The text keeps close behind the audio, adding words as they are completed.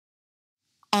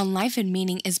On Life and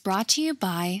Meaning is brought to you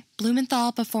by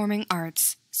Blumenthal Performing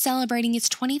Arts, celebrating its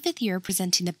 25th year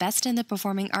presenting the best in the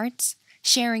performing arts,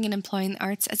 sharing and employing the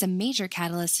arts as a major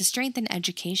catalyst to strengthen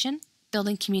education,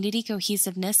 building community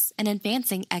cohesiveness, and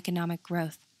advancing economic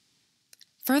growth.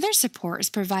 Further support is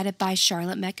provided by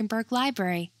Charlotte Mecklenburg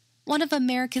Library, one of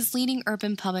America's leading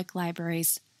urban public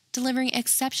libraries, delivering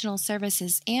exceptional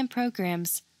services and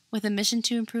programs with a mission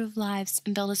to improve lives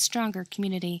and build a stronger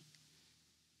community.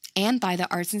 And by the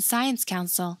Arts and Science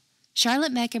Council,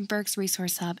 Charlotte Mecklenburg's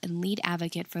resource hub and lead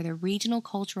advocate for the regional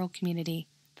cultural community,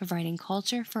 providing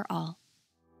culture for all.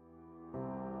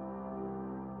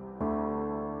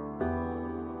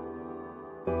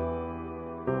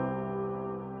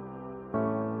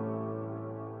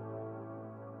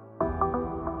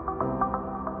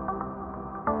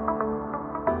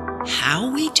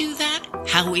 How we do that,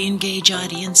 how we engage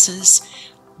audiences,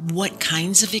 what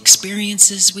kinds of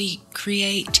experiences we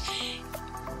create.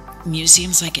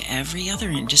 Museums, like every other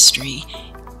industry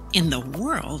in the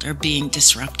world, are being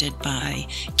disrupted by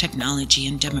technology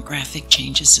and demographic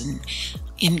changes and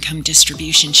income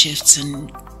distribution shifts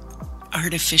and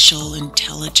artificial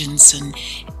intelligence and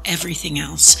everything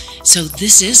else. So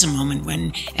this is a moment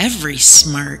when every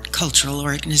smart cultural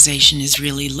organization is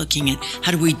really looking at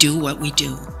how do we do what we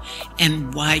do,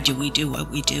 and why do we do what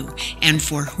we do, and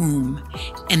for whom,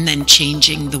 and then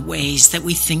changing the ways that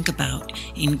we think about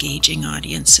engaging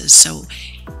audiences. So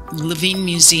Levine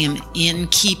Museum, in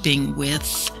keeping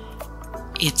with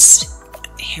its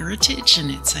heritage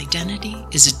and its identity,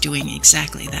 is doing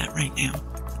exactly that right now.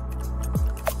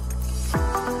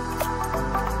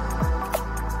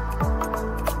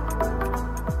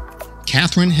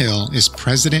 Kathryn Hill is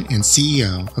president and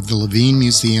CEO of the Levine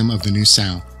Museum of the New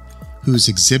South, whose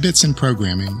exhibits and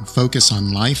programming focus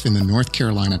on life in the North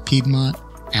Carolina Piedmont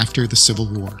after the Civil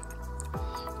War.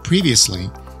 Previously,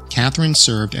 Kathryn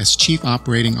served as Chief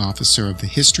Operating Officer of the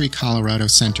History Colorado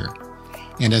Center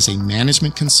and as a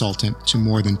management consultant to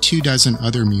more than 24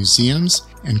 other museums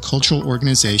and cultural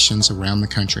organizations around the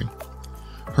country.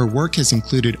 Her work has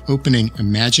included opening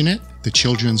Imagine It, the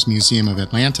Children's Museum of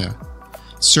Atlanta,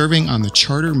 serving on the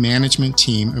charter management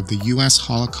team of the U.S.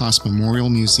 Holocaust Memorial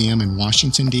Museum in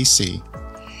Washington, D.C.,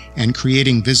 and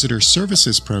creating visitor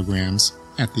services programs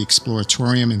at the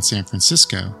Exploratorium in San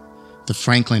Francisco, the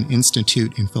Franklin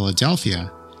Institute in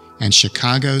Philadelphia, and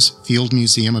Chicago's Field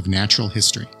Museum of Natural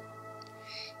History.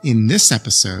 In this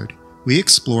episode, we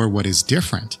explore what is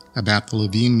different about the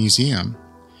Levine Museum,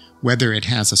 whether it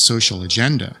has a social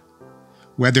agenda,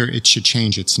 whether it should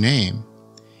change its name,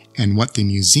 and what the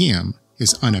museum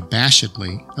is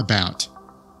unabashedly about.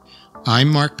 I'm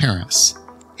Mark Paris,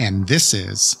 and this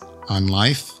is On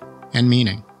Life and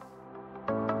Meaning.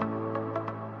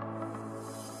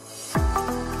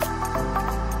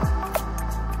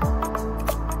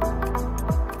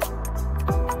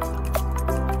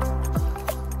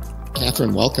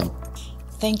 Kathryn, welcome.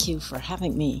 Thank you for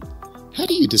having me. How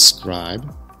do you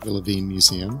describe the Levine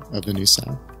Museum of the New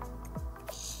South?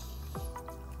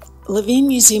 Levine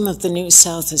Museum of the New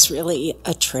South is really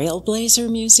a trailblazer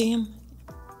museum.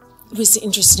 It was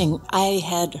interesting. I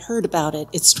had heard about it.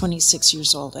 It's 26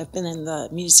 years old. I've been in the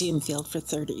museum field for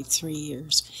 33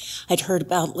 years. I'd heard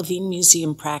about Levine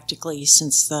Museum practically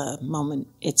since the moment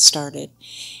it started,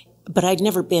 but I'd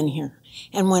never been here.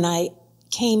 And when I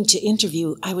came to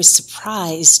interview, I was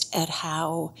surprised at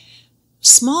how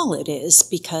small it is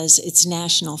because its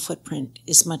national footprint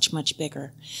is much, much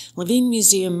bigger. Levine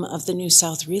Museum of the New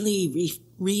South really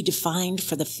redefined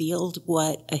for the field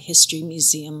what a history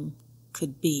museum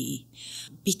could be,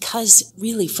 because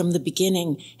really from the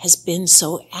beginning has been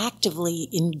so actively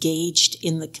engaged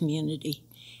in the community.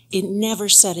 It never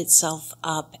set itself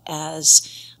up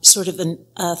as sort of an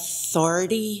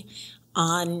authority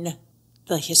on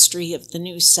the history of the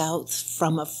New South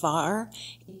from afar.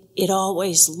 It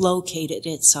always located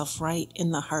itself right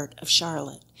in the heart of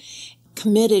Charlotte,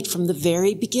 committed from the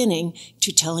very beginning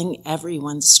to telling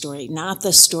everyone's story, not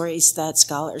the stories that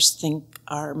scholars think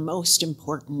are most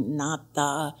important, not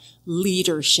the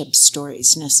leadership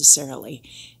stories necessarily,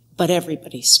 but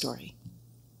everybody's story.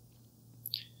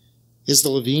 Is the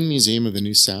Levine Museum of the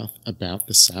New South about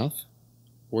the South,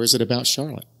 or is it about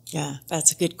Charlotte? Yeah,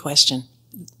 that's a good question.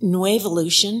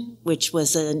 Nuevolution, which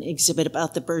was an exhibit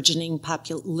about the burgeoning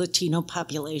Latino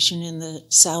population in the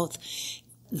South,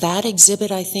 that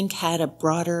exhibit, I think, had a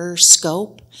broader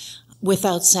scope.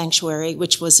 Without Sanctuary,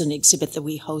 which was an exhibit that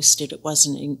we hosted, it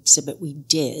wasn't an exhibit we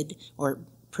did or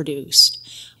produced.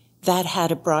 That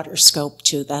had a broader scope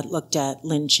too. That looked at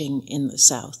lynching in the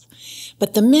South.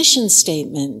 But the mission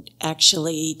statement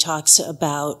actually talks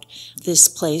about this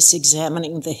place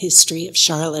examining the history of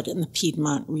Charlotte and the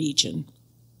Piedmont region.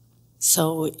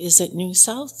 So is it New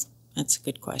South? That's a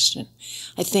good question.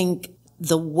 I think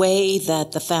the way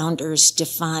that the founders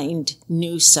defined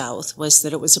New South was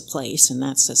that it was a place, and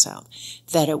that's the South,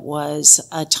 that it was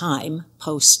a time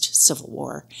post-Civil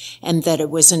War, and that it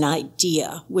was an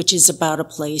idea, which is about a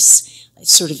place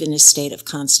sort of in a state of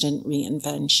constant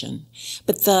reinvention.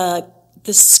 But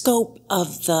the scope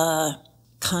of the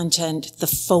content, the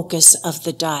focus of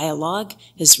the dialogue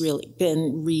has really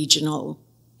been regional,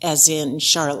 as in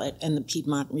Charlotte and the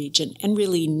Piedmont region, and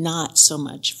really not so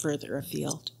much further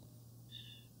afield.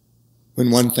 When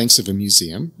one thinks of a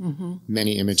museum,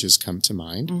 many images come to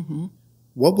mind.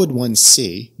 What would one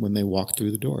see when they walk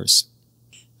through the doors?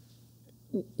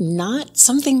 Not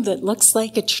something that looks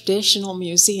like a traditional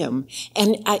museum.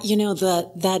 And,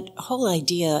 that whole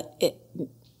idea,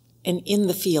 and in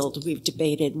the field, we've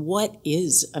debated what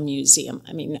is a museum.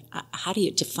 I mean, how do you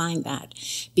define that?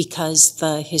 Because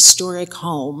the historic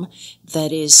home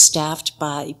that is staffed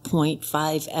by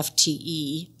 0.5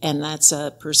 FTE, and that's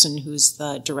a person who's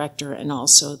the director and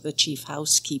also the chief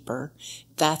housekeeper,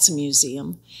 that's a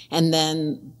museum. And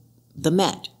then the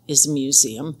Met is a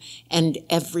museum, and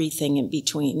everything in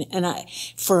between. And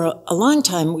for a long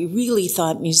time, we really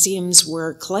thought museums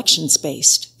were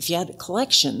collections-based. If you had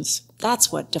collections,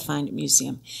 that's what defined a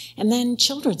museum. And then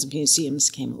children's museums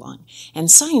came along,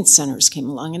 and science centers came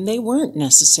along, and they weren't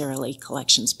necessarily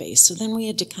collections-based. So then we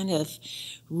had to kind of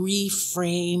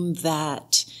reframe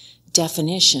that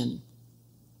definition.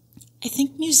 I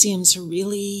think museums are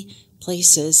really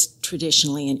places,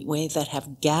 traditionally anyway, that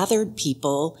have gathered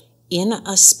people in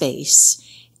a space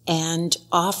and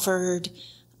offered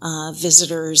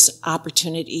visitors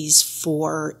opportunities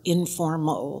for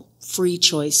informal, free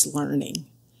choice learning.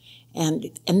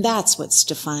 And that's what's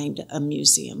defined a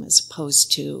museum as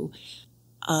opposed to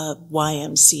a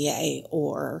YMCA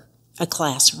or a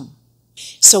classroom.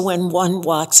 So when one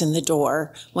walks in the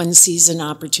door, one sees an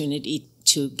opportunity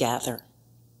to gather.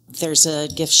 There's a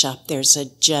gift shop, there's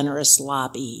a generous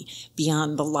lobby.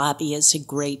 Beyond the lobby is a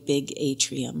great big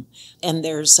atrium. And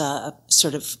there's a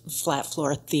sort of flat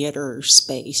floor theater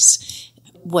space.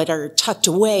 What are tucked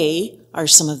away are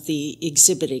some of the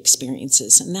exhibit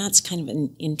experiences, and that's kind of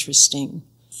an interesting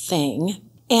thing.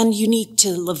 And unique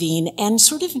to Levine, and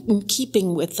sort of in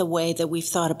keeping with the way that we've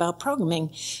thought about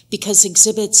programming, because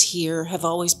exhibits here have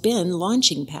always been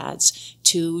launching pads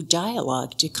to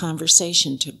dialogue, to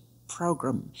conversation, to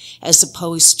program, as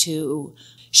opposed to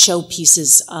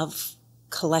showpieces of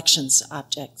collections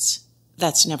objects.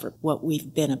 That's never what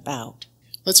we've been about.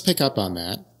 Let's pick up on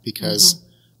that, because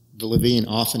the Levine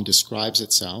often describes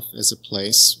itself as a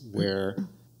place where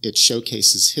it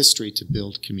showcases history to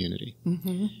build community.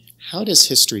 How does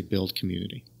history build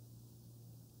community?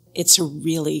 It's a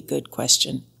really good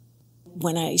question.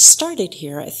 When I started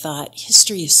here, I thought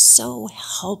history is so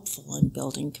helpful in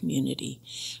building community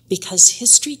because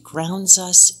history grounds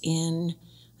us in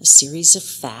a series of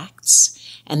facts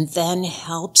and then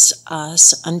helps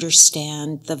us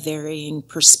understand the varying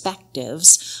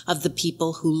perspectives of the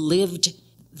people who lived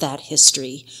that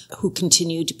history, who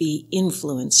continue to be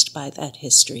influenced by that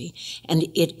history. And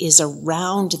it is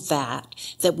around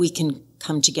that we can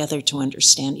come together to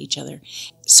understand each other.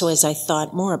 So as I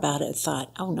thought more about it, I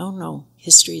thought, oh, no,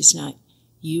 history is not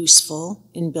useful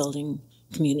in building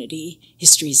community.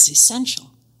 History is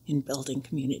essential in building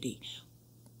community.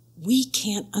 We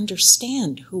can't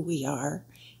understand who we are,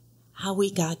 how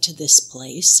we got to this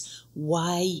place,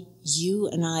 why you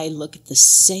and I look at the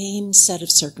same set of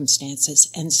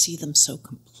circumstances and see them so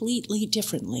completely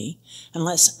differently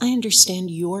unless I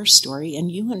understand your story and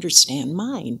you understand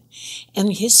mine.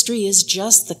 And history is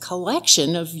just the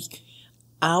collection of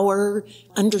our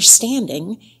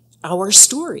understanding, our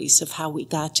stories of how we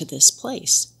got to this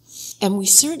place. And we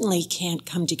certainly can't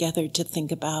come together to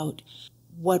think about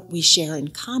what we share in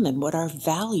common, what our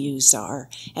values are,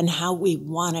 and how we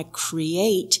want to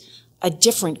create a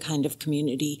different kind of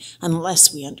community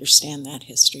unless we understand that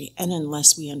history and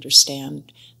unless we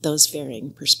understand those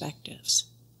varying perspectives.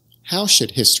 How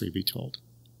should history be told?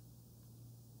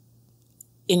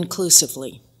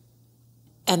 Inclusively.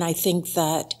 And I think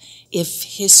that if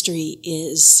history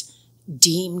is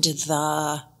deemed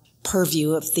the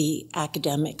purview of the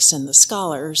academics and the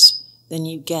scholars, then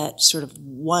you get sort of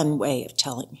one way of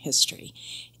telling history.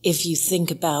 If you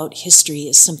think about history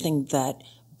as something that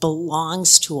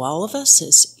belongs to all of us,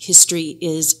 as history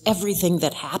is everything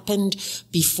that happened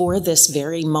before this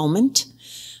very moment,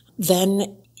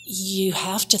 then You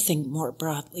have to think more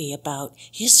broadly about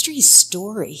history's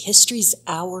story. History's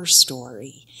our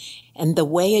story. And the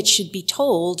way it should be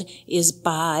told is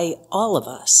by all of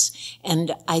us.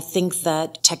 And I think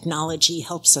that technology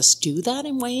helps us do that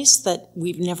in ways that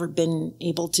we've never been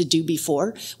able to do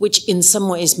before, which in some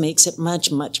ways makes it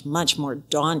much, much, much more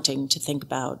daunting to think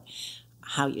about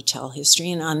how you tell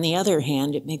history. And on the other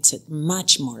hand, it makes it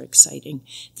much more exciting.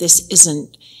 This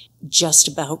isn't just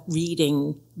about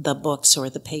reading the books or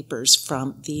the papers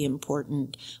from the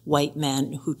important white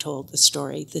men who told the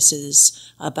story. This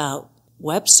is about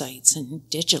websites and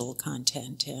digital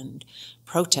content and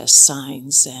protest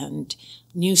signs and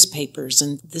newspapers,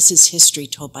 and this is history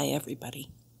told by everybody.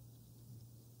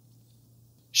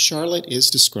 Charlotte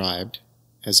is described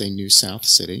as a New South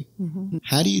city. Mm-hmm.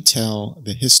 How do you tell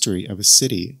the history of a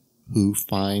city who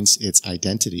finds its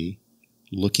identity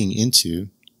looking into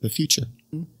the future?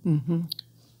 Mm-hmm.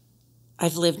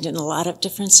 I've lived in a lot of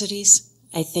different cities.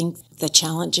 I think the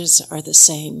challenges are the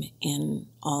same in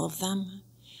all of them.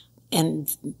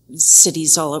 And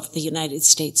cities all over the United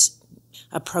States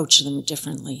approach them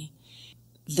differently.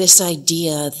 This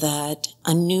idea that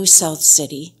a New South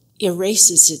city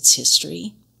erases its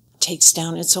history, takes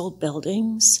down its old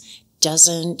buildings,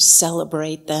 doesn't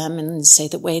celebrate them in, say,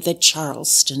 the way that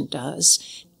Charleston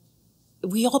does.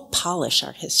 We all polish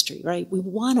our history, right? We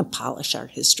want to polish our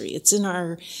history. It's in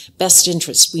our best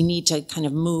interest. We need to kind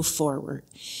of move forward.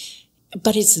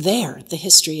 But it's there. The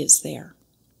history is there.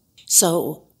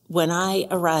 So when I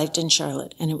arrived in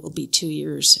Charlotte, and it will be 2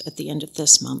 years at the end of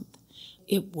this month,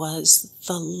 it was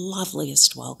the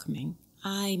loveliest welcoming.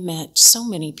 I met so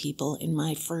many people in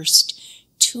my first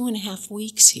 2.5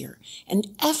 weeks here,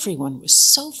 and everyone was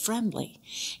so friendly.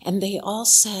 And they all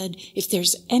said, if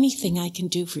there's anything I can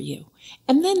do for you.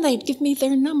 And then they'd give me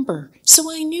their number, so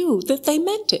I knew that they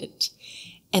meant it.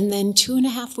 And then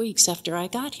 2.5 weeks after I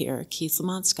got here, Keith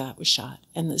Lamont Scott was shot,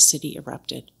 and the city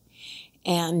erupted.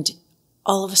 And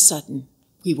all of a sudden,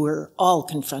 we were all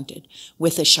confronted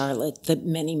with a Charlotte that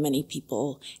many, many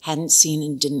people hadn't seen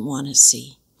and didn't want to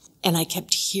see. And I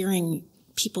kept hearing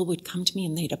people would come to me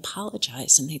and they'd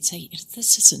apologize and they'd say,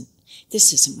 this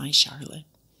isn't my Charlotte.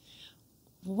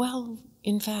 Well,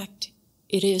 in fact,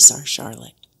 it is our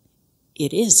Charlotte.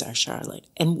 It is our Charlotte.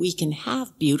 And we can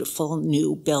have beautiful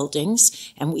new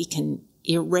buildings and we can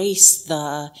erase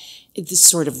the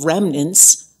sort of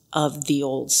remnants of the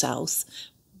Old South,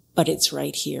 but it's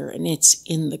right here and it's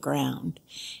in the ground.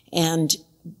 And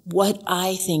what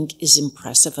I think is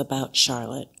impressive about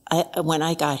Charlotte, when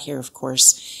I got here, of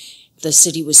course, the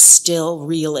city was still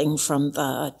reeling from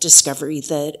the discovery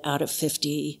that out of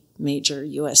 50 major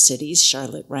U.S. cities,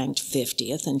 Charlotte ranked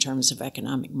 50th in terms of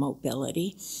economic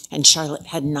mobility, and Charlotte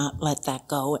had not let that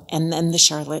go. And then the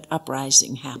Charlotte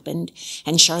uprising happened,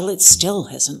 and Charlotte still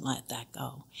hasn't let that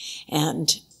go, and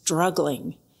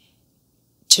struggling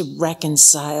to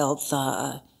reconcile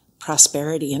the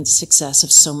prosperity and success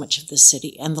of so much of the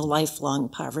city and the lifelong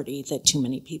poverty that too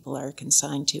many people are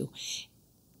consigned to.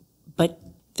 But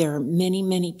there are many,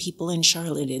 many people in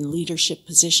Charlotte in leadership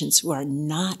positions who are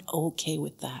not okay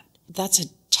with that. That's a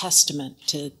testament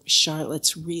to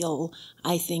Charlotte's real,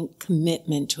 I think,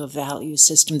 commitment to a value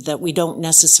system that we don't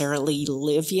necessarily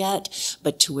live yet,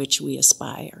 but to which we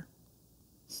aspire.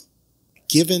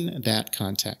 Given that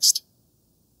context,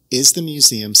 is the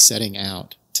museum setting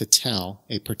out to tell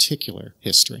a particular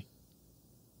history?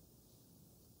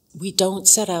 We don't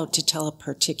set out to tell a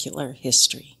particular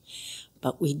history,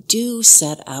 but we do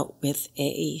set out with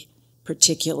a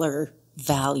particular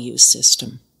value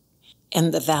system.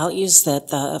 And the values that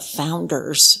the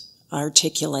founders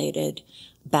articulated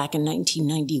back in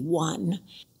 1991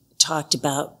 talked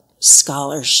about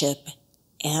scholarship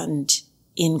and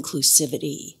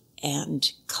inclusivity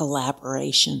and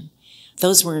collaboration.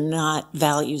 Those were not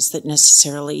values that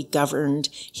necessarily governed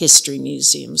history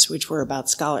museums, which were about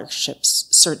scholarships,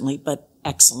 certainly, but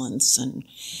excellence. And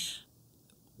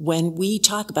when we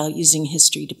talk about using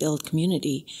history to build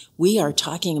community, we are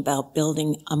talking about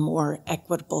building a more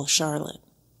equitable Charlotte.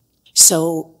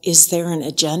 So is there an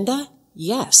agenda?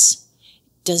 Yes.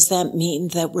 Does that mean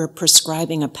that we're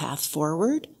prescribing a path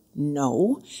forward?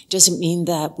 No. Does it mean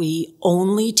that we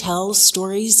only tell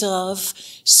stories of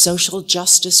social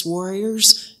justice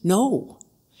warriors? No.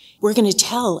 We're going to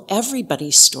tell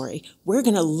everybody's story. We're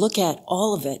going to look at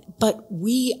all of it, but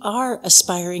we are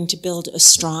aspiring to build a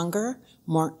stronger,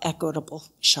 more equitable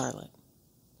Charlotte.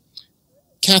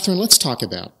 Kathryn, let's talk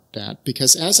about that,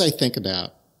 because as I think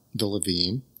about the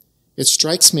Levine, it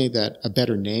strikes me that a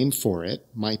better name for it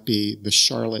might be the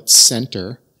Charlotte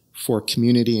Center for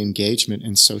Community Engagement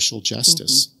and Social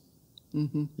Justice.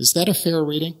 Mm-hmm. Mm-hmm. Is that a fair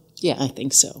reading? Yeah, I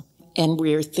think so. And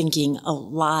we're thinking a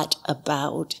lot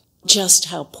about just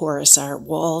how porous our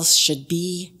walls should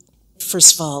be.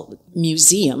 First of all,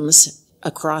 museums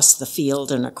across the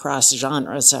field and across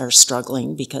genres are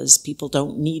struggling because people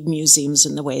don't need museums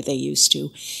in the way they used to.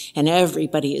 And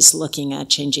everybody is looking at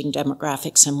changing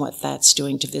demographics and what that's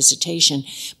doing to visitation.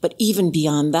 But even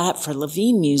beyond that, for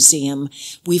Levine Museum,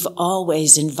 we've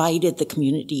always invited the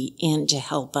community in to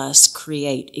help us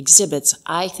create exhibits.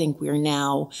 I think we're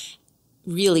now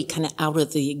really kind of out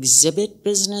of the exhibit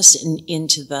business and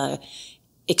into the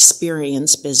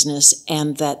experience business,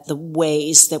 and that the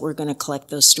ways that we're going to collect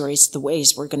those stories, the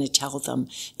ways we're going to tell them,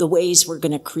 the ways we're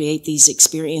going to create these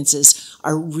experiences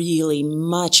are really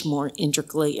much more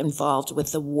intricately involved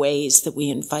with the ways that we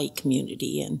invite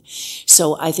community in.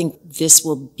 So I think this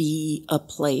will be a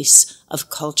place of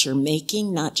culture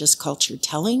making, not just culture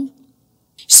telling.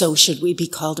 So should we be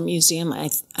called a museum? I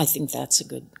think that's a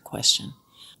good question.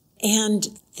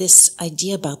 And this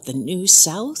idea about the New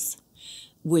South,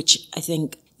 which I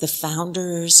think the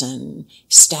founders and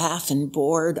staff and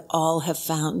board all have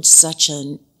found such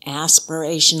an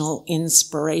aspirational,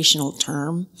 inspirational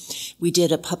term. We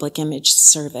did a public image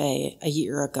survey a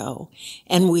year ago,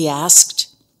 and we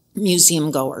asked museum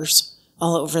goers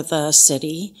all over the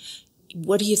city,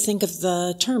 what do you think of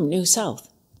the term New South?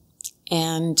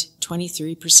 And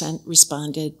 23%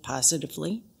 responded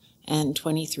positively, and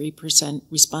 23%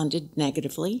 responded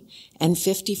negatively, and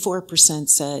 54%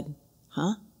 said,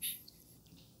 huh?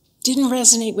 Didn't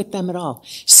resonate with them at all.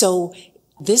 So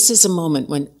this is a moment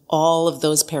when all of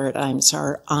those paradigms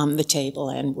are on the table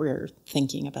and we're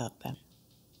thinking about them.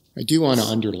 I do want to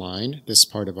underline this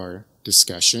part of our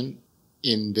discussion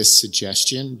in this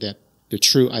suggestion that the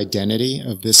true identity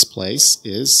of this place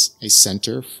is a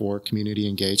center for community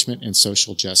engagement and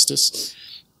social justice,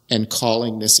 and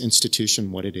calling this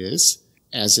institution what it is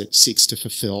as it seeks to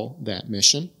fulfill that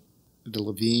mission. The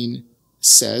Levine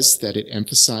says that it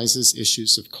emphasizes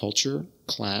issues of culture,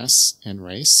 class, and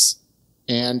race,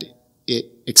 and it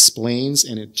explains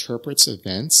and interprets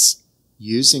events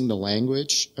using the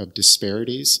language of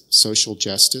disparities, social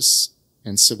justice,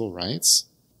 and civil rights.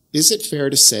 Is it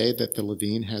fair to say that the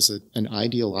Levine has an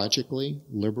ideologically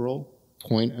liberal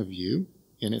point of view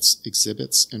in its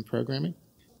exhibits and programming?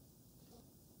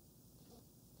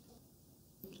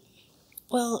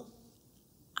 Well,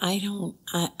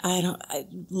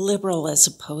 liberal as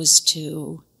opposed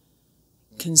to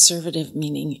conservative,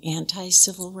 meaning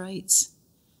anti-civil rights.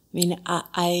 I mean,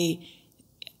 I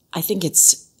think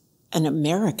it's an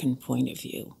American point of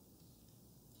view.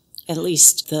 At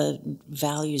least the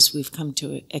values we've come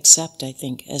to accept, I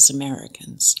think, as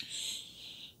Americans.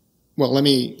 Well, let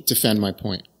me defend my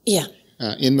point. Yeah.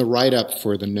 In the write-up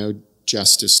for the No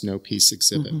Justice, No Peace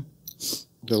exhibit,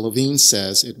 the Levine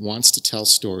says it wants to tell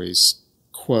stories,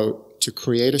 quote, to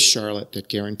create a Charlotte that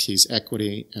guarantees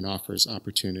equity and offers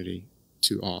opportunity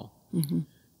to all,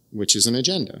 which is an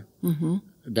agenda.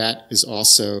 That is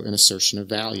also an assertion of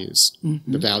values.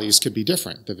 The values could be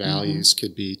different. The values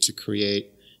could be to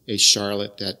create a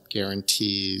Charlotte that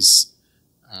guarantees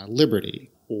liberty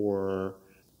or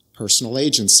personal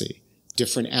agency,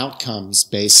 different outcomes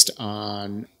based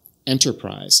on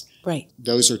enterprise. Right.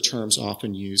 Those are terms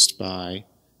often used by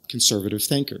conservative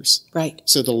thinkers. Right.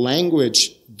 So the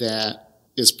language that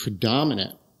is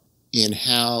predominant in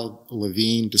how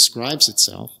Levine describes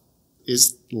itself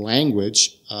is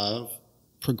language of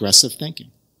progressive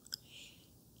thinking.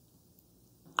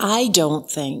 I don't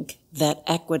think that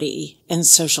equity and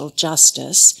social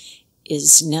justice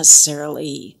is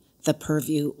necessarily the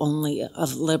purview only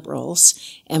of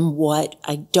liberals. And what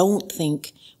I don't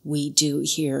think we do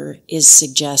here is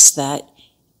suggest that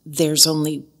there's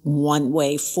only one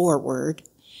way forward,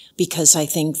 because I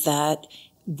think that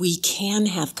we can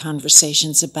have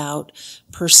conversations about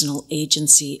personal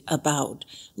agency, about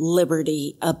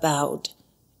liberty, about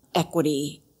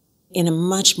equity in a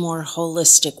much more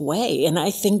holistic way. And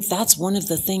I think that's one of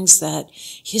the things that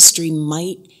history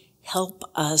might help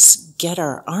us get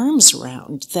our arms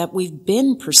around, that we've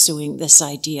been pursuing this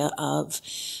idea of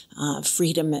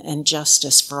freedom and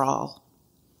justice for all.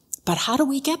 But how do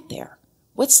we get there?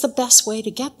 What's the best way to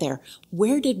get there?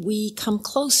 Where did we come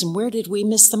close and where did we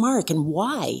miss the mark, and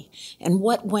why? And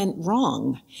what went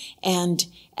wrong? And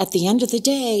at the end of the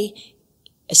day,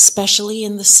 especially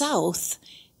in the South,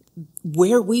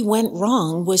 where we went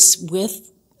wrong was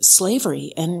with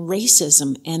slavery and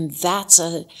racism, and that's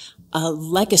a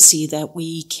legacy that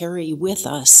we carry with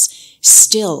us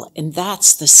still, and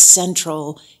that's the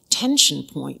central tension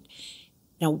point.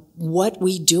 Now, what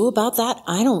we do about that,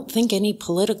 I don't think any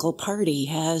political party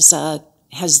has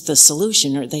the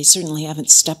solution, or they certainly haven't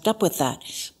stepped up with that.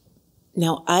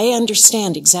 Now, I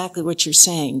understand exactly what you're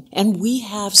saying, and we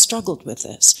have struggled with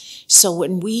this. So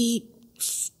when we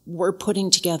were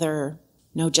putting together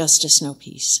No Justice, No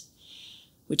Peace,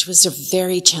 which was a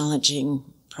very challenging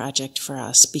project for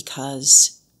us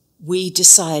because we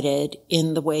decided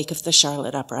in the wake of the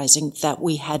Charlotte uprising that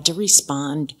we had to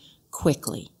respond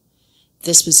quickly.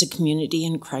 This was a community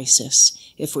in crisis.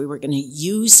 If we were going to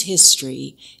use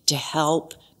history to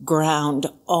help ground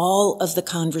all of the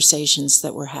conversations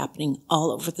that were happening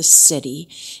all over the city,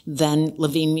 then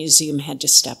Levine Museum had to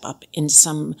step up in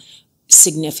some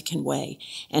significant way.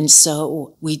 And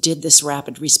so we did this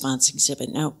rapid response exhibit.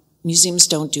 Now, museums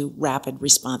don't do rapid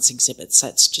response exhibits.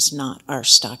 That's just not our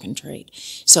stock and trade.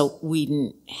 So we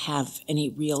didn't have any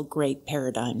real great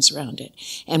paradigms around it.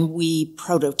 And we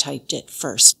prototyped it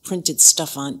first, printed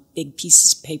stuff on big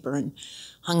pieces of paper and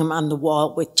hung them on the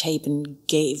wall with tape and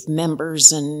gave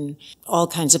members and all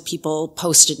kinds of people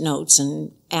Post-it notes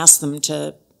and asked them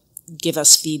to give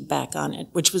us feedback on it,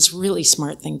 which was a really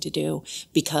smart thing to do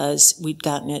because we'd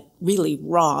gotten it really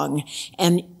wrong.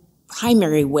 And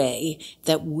primary way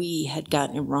that we had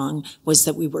gotten it wrong was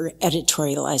that we were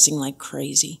editorializing like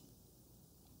crazy.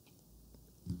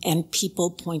 And people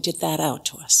pointed that out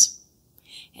to us.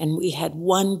 And we had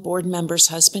one board member's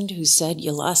husband who said,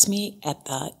 "You lost me at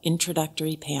the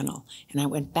introductory panel." And I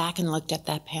went back and looked at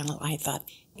that panel. I thought,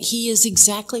 he is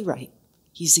exactly right.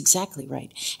 He's exactly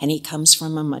right. And he comes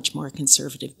from a much more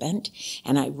conservative bent.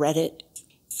 And I read it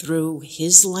through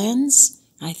his lens.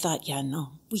 I thought, yeah,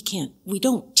 no, we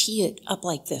don't tee it up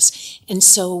like this. And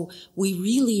so we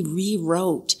really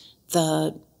rewrote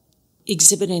the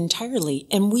exhibit entirely.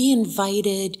 And we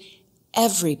invited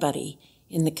everybody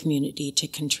in the community to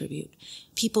contribute.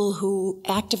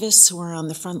 Activists who are on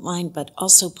the front line, but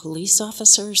also police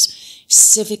officers,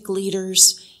 civic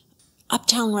leaders,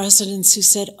 uptown residents who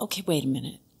said, okay, wait a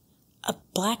minute. A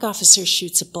black officer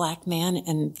shoots a black man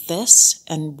and this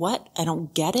and what? I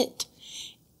don't get it.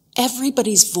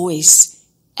 Everybody's voice,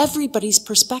 everybody's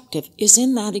perspective is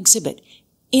in that exhibit,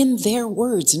 in their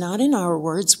words, not in our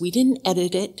words. We didn't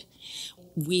edit it.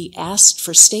 We asked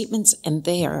for statements and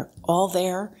they are all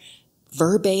there,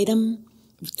 verbatim.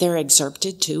 They're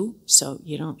excerpted too, so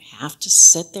you don't have to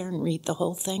sit there and read the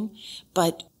whole thing.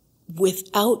 But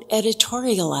without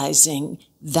editorializing,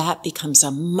 that becomes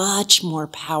a much more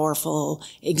powerful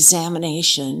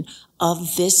examination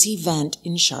of this event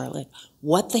in Charlotte,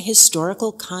 what the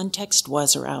historical context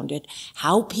was around it,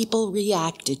 how people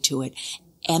reacted to it,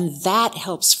 and that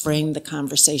helps frame the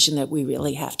conversation that we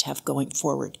really have to have going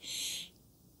forward.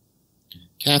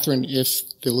 Kathryn,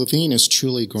 if the Levine is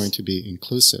truly going to be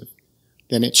inclusive,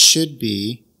 then it should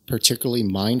be particularly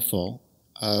mindful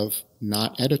of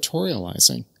not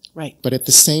editorializing. Right. But at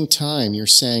the same time, you're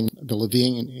saying the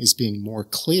Levine is being more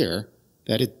clear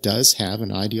that it does have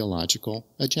an ideological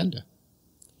agenda.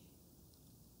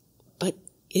 But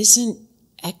isn't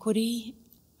equity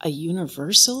a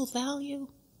universal value?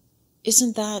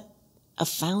 Isn't that a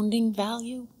founding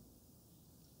value?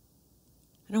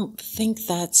 I don't think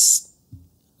that's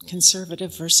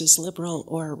conservative versus liberal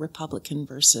or Republican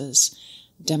versus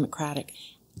Democratic.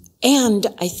 And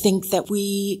I think that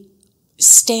we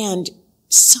stand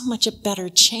so much a better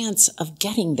chance of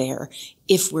getting there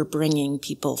if we're bringing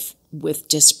people with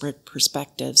disparate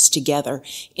perspectives together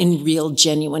in real,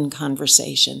 genuine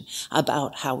conversation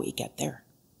about how we get there.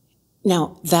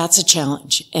 Now, that's a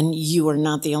challenge, and you are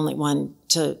not the only one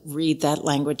to read that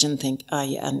language and think, oh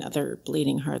yeah, another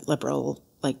bleeding heart liberal,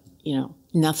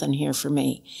 nothing here for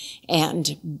me.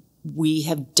 And we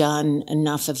have done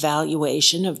enough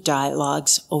evaluation of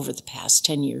dialogues over the past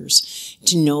 10 years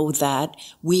to know that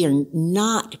we are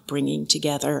not bringing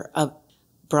together a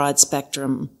broad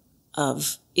spectrum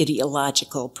of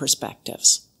ideological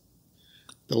perspectives.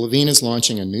 The Levine is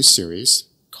launching a new series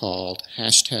called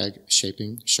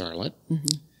 #ShapingCharlotte.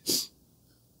 Mm-hmm.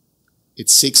 It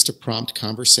seeks to prompt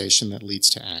conversation that leads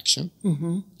to action.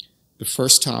 Mm-hmm. The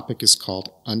first topic is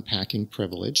called Unpacking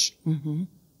Privilege. Mm-hmm.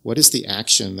 What is the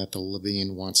action that the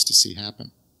Levine wants to see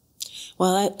happen?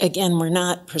 Well, again, we're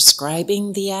not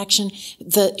prescribing the action.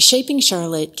 The Shaping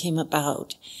Charlotte came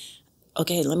about.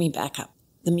 Okay, let me back up.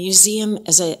 The museum,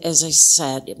 as I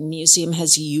said, the museum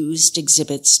has used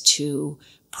exhibits to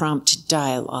prompt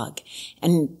dialogue.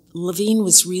 And Levine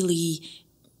was really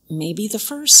maybe the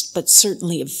first, but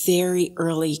certainly a very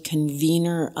early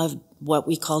convener of what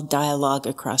we call dialogue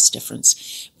across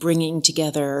difference, bringing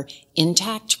together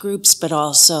intact groups, but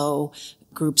also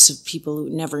groups of people who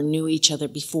never knew each other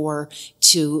before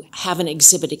to have an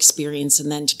exhibit experience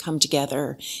and then to come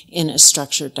together in a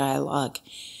structured dialogue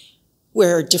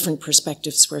where different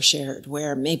perspectives were shared,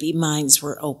 where maybe minds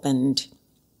were opened.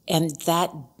 And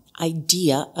that,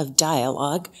 idea of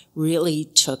dialogue really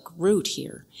took root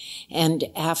here. And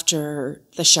after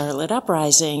the Charlotte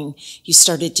Uprising, you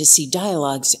started to see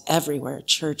dialogues everywhere,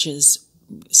 churches,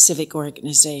 civic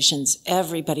organizations,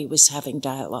 everybody was having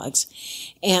dialogues.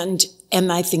 And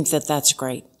I think that that's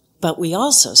great. But we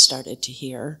also started to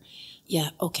hear, yeah,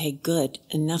 okay, good,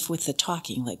 enough with the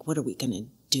talking, like what are we going to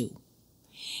do?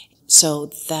 So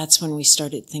that's when we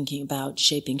started thinking about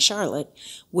Shaping Charlotte,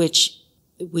 which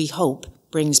we hope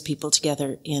brings people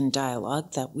together in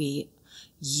dialogue, that we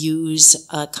use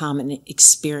a common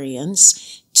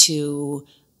experience to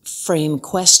frame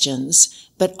questions,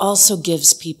 but also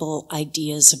gives people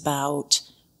ideas about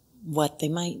what they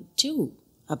might do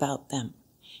about them.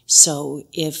 So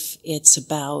if it's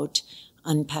about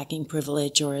unpacking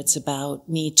privilege, or it's about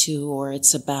Me Too, or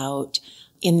it's about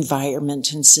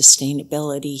environment and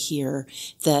sustainability here,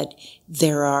 that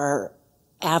there are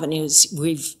avenues.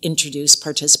 We've introduced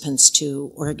participants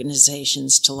to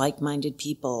organizations, to like-minded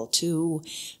people, to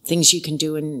things you can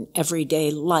do in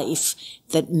everyday life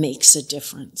that makes a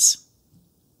difference.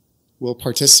 Will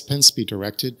participants be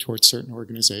directed towards certain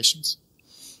organizations?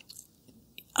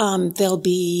 They'll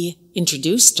be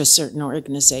introduced to certain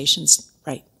organizations,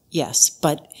 right? Yes,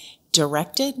 but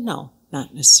directed? No,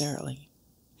 not necessarily.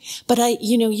 But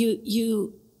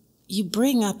you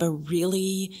bring up a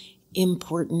really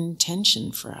important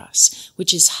tension for us,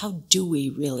 which is how do we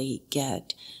really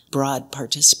get broad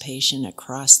participation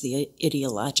across the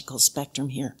ideological spectrum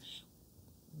here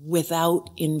without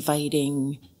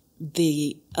inviting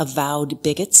the avowed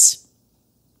bigots,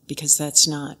 because that's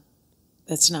not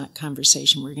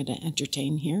conversation we're going to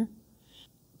entertain here,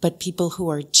 but people who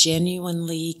are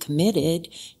genuinely committed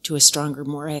to a stronger,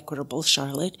 more equitable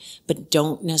Charlotte, but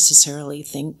don't necessarily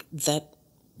think that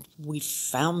we've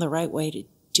found the right way to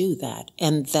do that,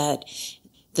 and that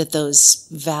those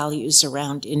values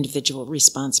around individual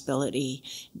responsibility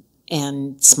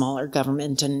and smaller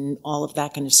government and all of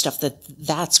that kind of stuff,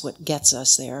 that's what gets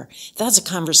us there. That's a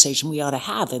conversation we ought to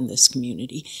have in this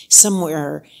community.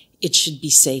 Somewhere it should be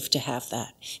safe to have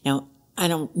that. Now, I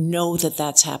don't know that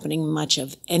that's happening much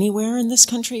of anywhere in this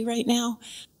country right now,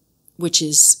 which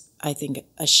is, I think,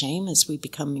 a shame as we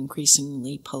become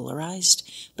increasingly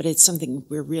polarized, but it's something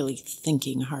we're really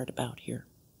thinking hard about here.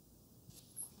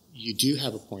 You do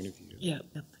have a point of view. Yeah.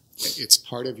 It's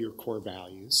part of your core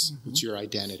values. Mm-hmm. It's your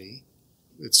identity.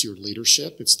 It's your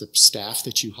leadership. It's the staff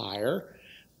that you hire.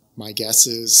 My guess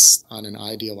is on an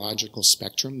ideological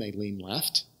spectrum, they lean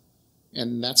left,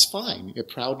 and that's fine.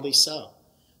 Proudly so.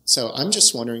 So I'm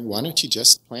just wondering, why don't you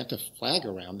just plant a flag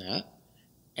around that?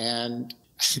 And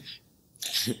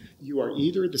you are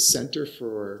either the Center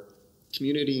for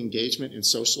Community Engagement and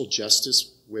Social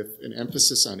Justice with an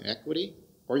emphasis on equity,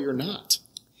 or you're not.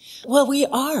 Well, we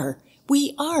are,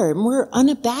 and we're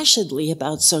unabashedly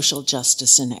about social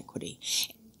justice and equity.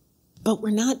 But we're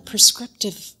not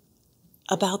prescriptive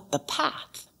about the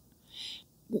path.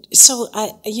 So,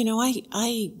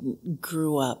 I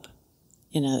grew up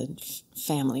in a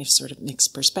family of sort of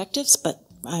mixed perspectives, but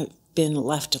I've been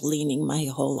left-leaning my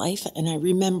whole life. And I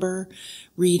remember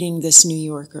reading this New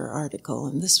Yorker article,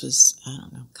 and this was,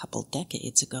 a couple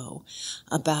decades ago,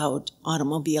 about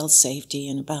automobile safety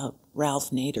and about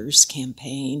Ralph Nader's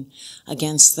campaign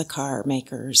against the car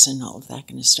makers and all of that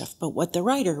kind of stuff. But what the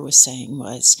writer was saying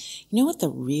was, you know what the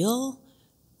real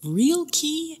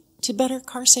key to better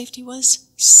car safety was?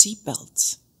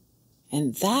 Seatbelts.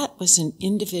 And that was an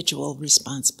individual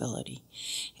responsibility.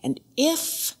 And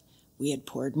if we had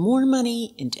poured more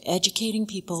money into educating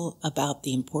people about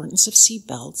the importance of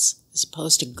seatbelts, as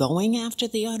opposed to going after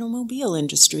the automobile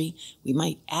industry, we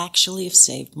might actually have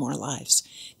saved more lives.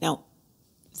 Now,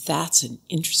 that's an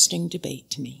interesting debate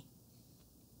to me.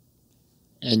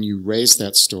 And you raised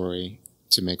that story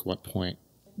to make what point?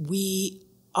 We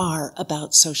are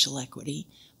about social equity,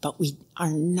 but we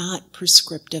are not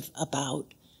prescriptive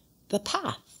about the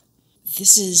path.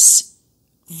 This is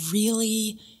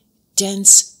really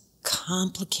dense,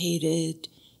 complicated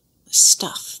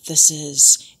stuff.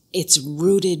 It's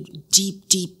rooted deep,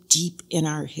 deep, deep in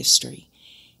our history.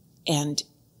 And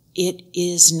it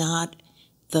is not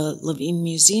the Levine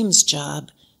Museum's job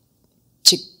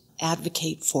to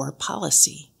advocate for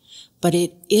policy, but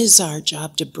it is our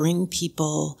job to bring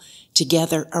people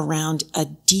together around a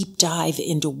deep dive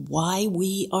into why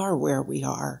we are where we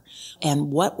are and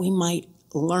what we might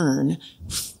learn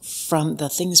from the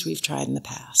things we've tried in the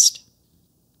past.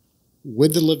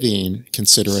 Would the Levine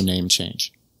consider a name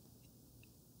change?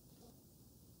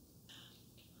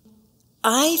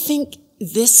 I think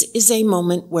this is a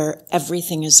moment where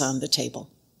everything is on the table,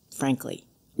 frankly.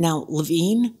 Now,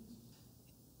 Levine,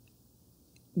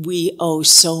 we owe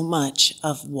so much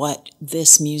of what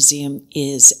this museum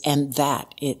is and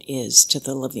that it is to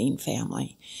the Levine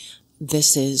family.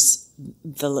 This is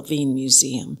the Levine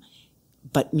Museum,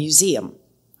 but museum,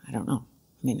 I don't know.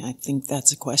 I mean, I think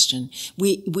that's a question.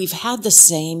 We've had the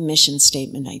same mission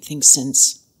statement, I think,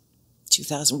 since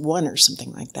 2001 or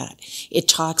something like that. It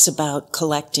talks about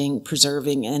collecting,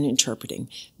 preserving, and interpreting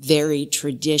very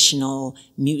traditional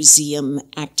museum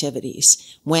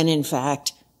activities, when in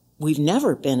fact, we've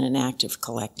never been an active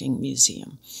collecting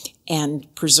museum. And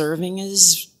preserving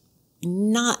is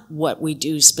not what we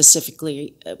do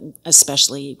specifically,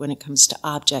 especially when it comes to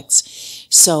objects.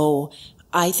 So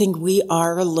I think we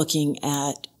are looking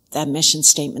at that mission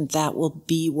statement. That will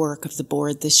be work of the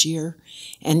board this year.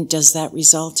 And does that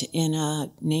result in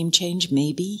a name change?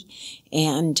 Maybe.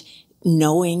 And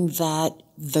knowing that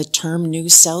the term New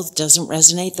South doesn't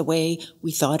resonate the way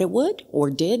we thought it would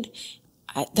or did,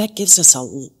 that gives us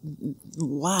a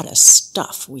lot of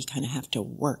stuff we kind of have to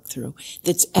work through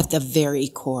that's at the very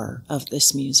core of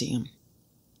this museum.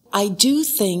 I do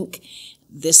think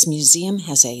this museum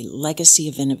has a legacy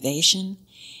of innovation.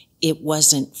 It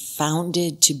wasn't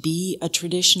founded to be a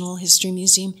traditional history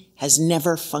museum, has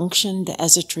never functioned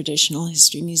as a traditional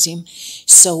history museum.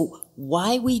 So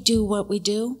why we do what we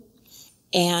do,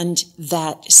 and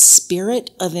that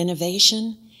spirit of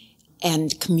innovation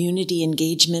and community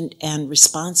engagement and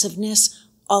responsiveness,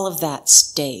 all of that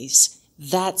stays.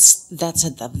 That's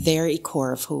at the very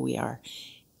core of who we are.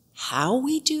 How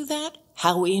we do that,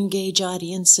 how we engage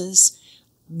audiences,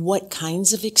 what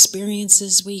kinds of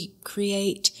experiences we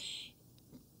create.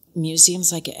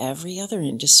 Museums, like every other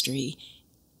industry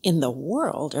in the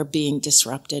world, are being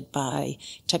disrupted by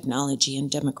technology and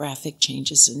demographic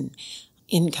changes and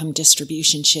income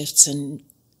distribution shifts and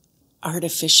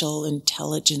artificial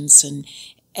intelligence and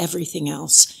everything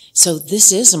else. So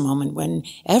this is a moment when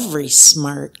every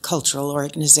smart cultural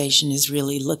organization is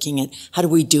really looking at how do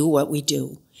we do what we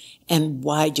do, and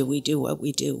why do we do what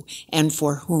we do, and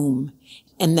for whom,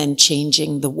 and then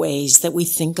changing the ways that we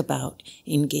think about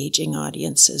engaging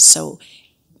audiences. So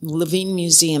Levine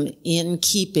Museum, in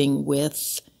keeping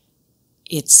with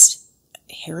its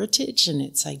heritage and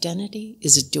its identity,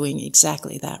 is doing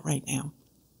exactly that right now.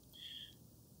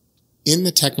 In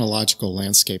the technological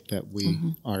landscape that we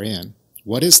are in,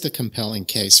 what is the compelling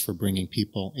case for bringing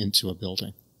people into a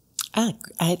building?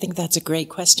 I think that's a great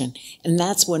question. And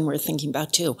that's one we're thinking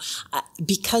about too.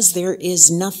 Because there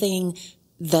is nothing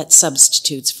that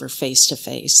substitutes for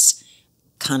face-to-face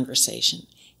conversation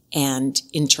and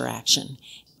interaction.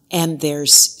 And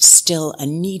there's still a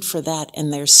need for that,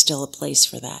 and there's still a place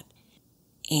for that.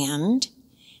 And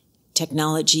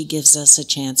technology gives us a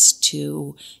chance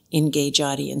to engage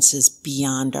audiences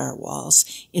beyond our walls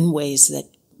in ways that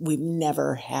we've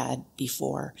never had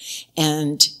before.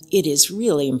 And it is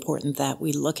really important that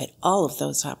we look at all of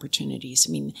those opportunities.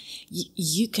 I mean,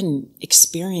 you can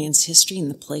experience history in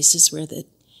the places where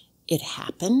it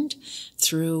happened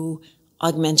through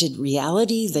augmented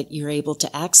reality that you're able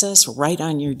to access right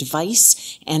on your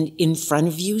device, and in front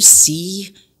of you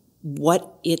see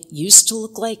what it used to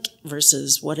look like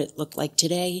versus what it looked like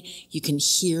today. You can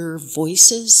hear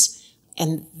voices,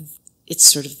 and it's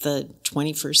sort of the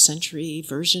 21st century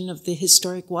version of the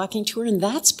historic walking tour, and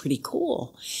that's pretty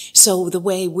cool. So the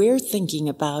way we're thinking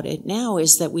about it now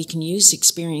is that we can use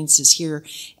experiences here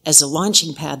as a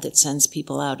launching pad that sends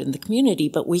people out in the community,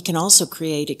 but we can also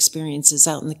create experiences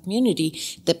out in the community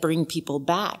that bring people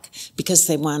back because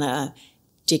they want to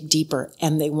dig deeper,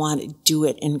 and they want to do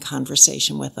it in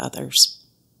conversation with others.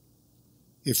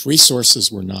 If resources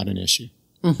were not an issue,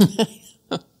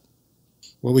 what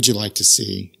would you like to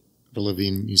see the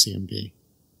Levine Museum be?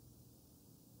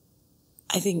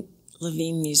 I think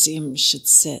Levine Museum should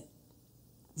sit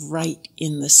right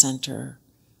in the center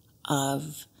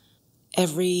of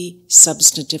every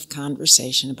substantive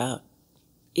conversation about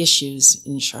issues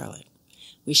in Charlotte.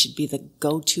 We should be the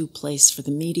go-to place for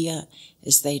the media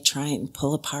as they try and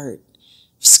pull apart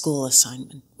school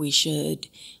assignment. We should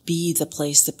be the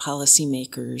place that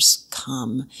policymakers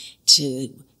come to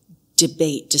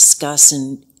debate, discuss,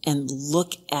 and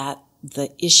look at the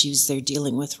issues they're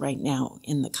dealing with right now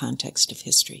in the context of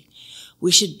history.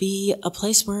 We should be a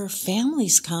place where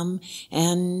families come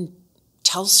and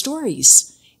tell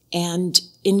stories and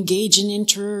engage in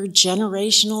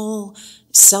intergenerational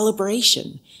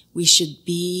celebration. We should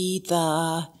be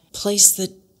the place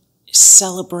that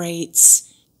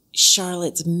celebrates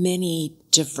Charlotte's many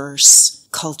diverse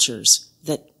cultures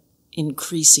that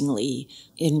increasingly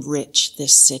enrich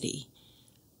this city.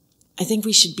 I think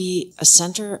we should be a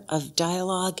center of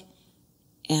dialogue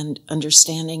and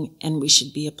understanding, and we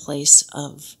should be a place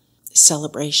of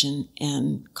celebration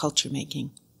and culture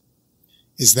making.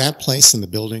 Is that place in the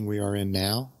building we are in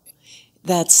now?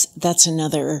 That's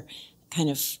another kind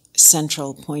of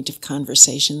central point of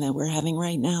conversation that we're having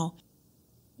right now.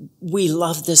 We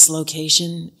love this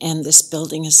location, and this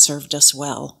building has served us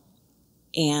well.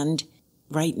 And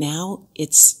right now,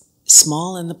 it's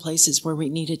small in the places where we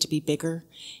need it to be bigger,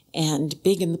 and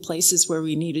big in the places where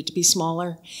we need it to be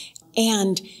smaller.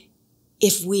 And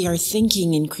if we are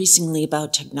thinking increasingly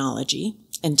about technology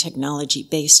and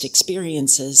technology-based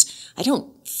experiences, I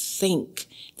don't think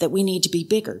that we need to be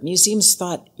bigger. Museums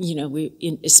thought,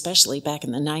 especially back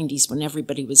in the 90s when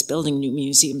everybody was building new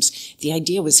museums, the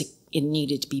idea was it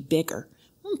needed to be bigger.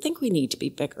 I don't think we need to be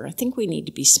bigger. I think we need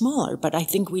to be smaller, but I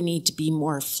think we need to be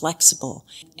more flexible.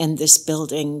 And this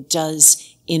building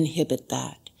does inhibit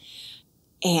that.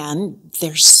 And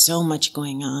there's so much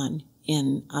going on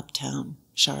in Uptown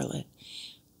Charlotte.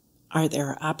 Are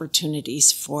there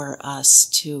opportunities for us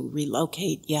to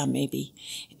relocate? Yeah, maybe.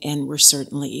 And we're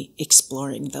certainly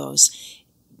exploring those.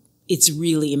 It's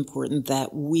really important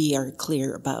that we are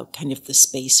clear about kind of the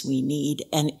space we need.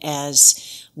 And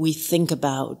as we think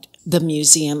about the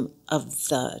museum of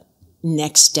the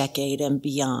next decade and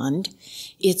beyond,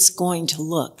 it's going to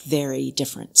look very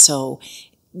different. So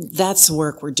that's the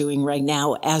work we're doing right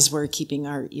now as we're keeping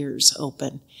our ears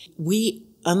open.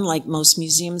 Unlike most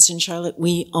museums in Charlotte,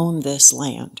 we own this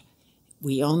land.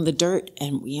 We own the dirt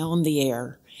and we own the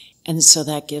air. And so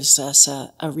that gives us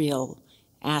a real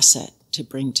asset to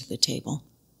bring to the table.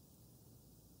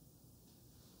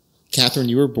 Kathryn,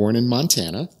 you were born in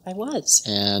Montana. I was.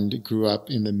 And grew up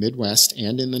in the Midwest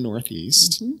and in the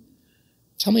Northeast. Mm-hmm.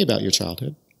 Tell me about your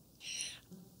childhood.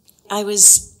 I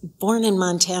was born in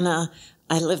Montana.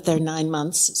 I lived there 9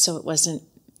 months, so it wasn't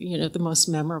the most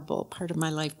memorable part of my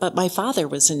life. But my father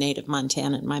was a native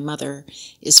Montanan. My mother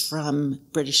is from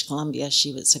British Columbia.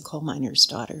 She was a coal miner's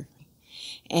daughter.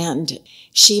 And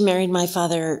she married my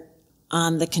father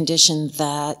on the condition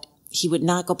that he would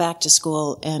not go back to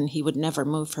school and he would never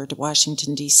move her to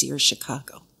Washington, D.C. or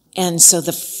Chicago. And so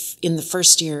in the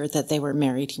first year that they were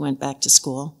married, he went back to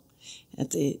school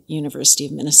at the University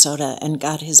of Minnesota and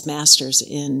got his master's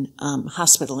in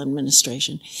hospital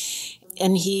administration.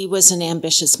 And he was an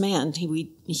ambitious man.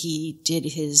 He did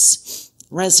his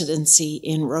residency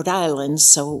in Rhode Island,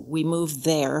 so we moved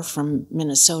there from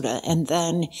Minnesota. And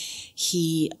then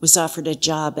he was offered a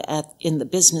job in the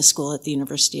business school at the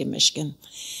University of Michigan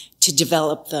to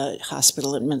develop the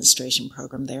hospital administration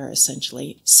program there,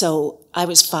 essentially. So I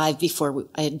was 5 before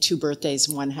I had 2 birthdays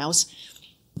in one house.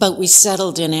 But we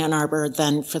settled in Ann Arbor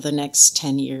then for the next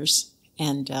 10 years.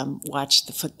 And watched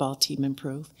the football team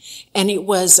improve. And it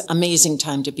was an amazing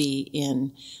time to be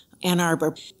in Ann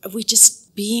Arbor.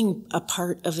 Being a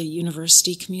part of a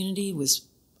university community was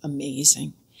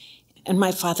amazing. And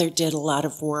my father did a lot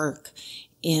of work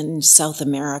in South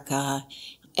America.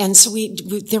 And so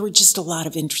there were just a lot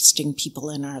of interesting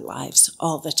people in our lives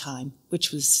all the time,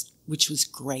 which was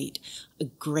great. A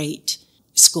great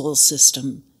school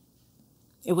system.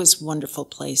 It was a wonderful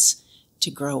place to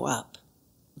grow up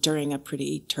during a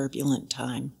pretty turbulent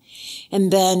time.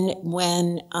 And then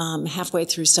when halfway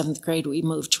through 7th grade, we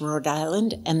moved to Rhode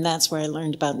Island, and that's where I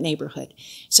learned about neighborhood.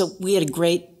 So we had a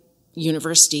great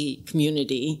university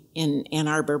community in Ann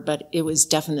Arbor, but it was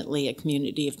definitely a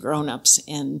community of grown-ups.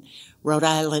 In Rhode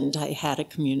Island, I had a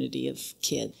community of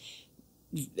kids,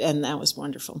 and that was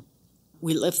wonderful.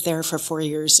 We lived there for 4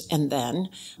 years, and then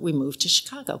we moved to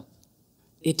Chicago.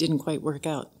 It didn't quite work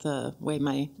out the way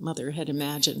my mother had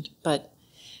imagined, but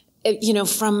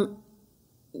from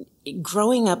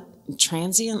growing up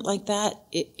transient like that,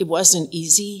 it wasn't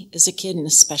easy as a kid, and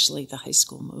especially the high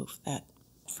school move. That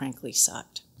frankly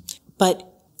sucked.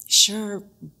 But sure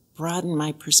broadened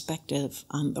my perspective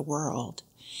on the world.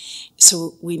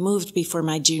 So we moved before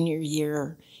my junior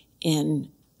year in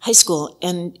high school,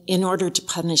 and in order to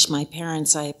punish my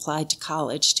parents, I applied to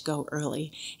college to go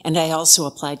early. And I also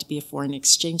applied to be a foreign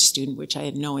exchange student, which I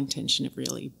had no intention of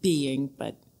really being,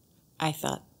 but I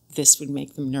thought this would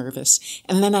make them nervous.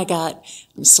 And then I got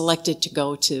selected to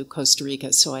go to Costa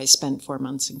Rica, so I spent 4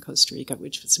 months in Costa Rica,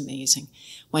 which was amazing.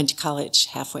 Went to college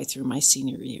halfway through my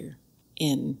senior year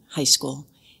in high school.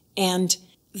 And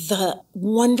the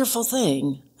wonderful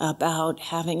thing about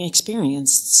having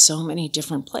experienced so many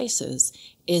different places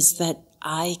is that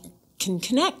I can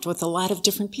connect with a lot of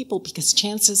different people, because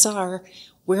chances are,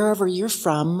 wherever you're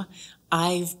from,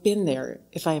 I've been there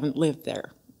if I haven't lived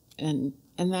there. And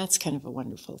that's kind of a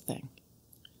wonderful thing.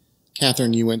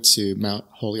 Kathryn, you went to Mount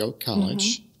Holyoke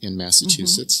College in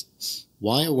Massachusetts. Mm-hmm.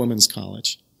 Why a women's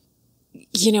college?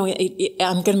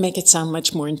 I'm going to make it sound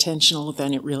much more intentional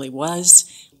than it really was.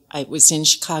 I was in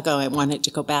Chicago. I wanted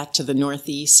to go back to the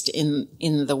Northeast in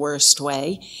the worst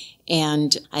way.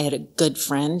 And I had a good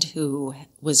friend who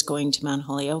was going to Mount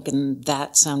Holyoke, and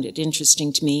that sounded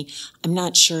interesting to me. I'm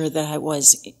not sure that I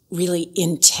was really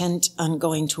intent on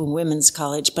going to a women's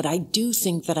college, but I do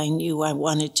think that I knew I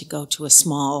wanted to go to a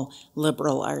small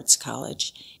liberal arts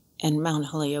college. And Mount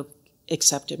Holyoke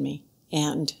accepted me.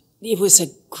 And it was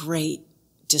a great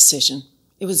decision.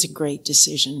 It was a great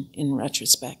decision in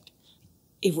retrospect.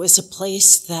 It was a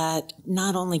place that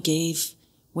not only gave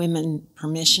women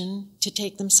permission to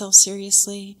take themselves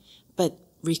seriously, but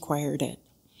required it.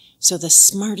 So the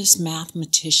smartest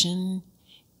mathematician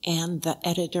and the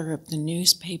editor of the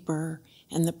newspaper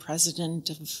and the president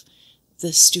of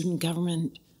the student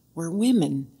government were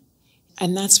women.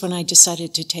 And that's when I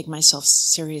decided to take myself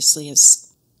seriously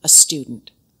as a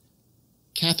student.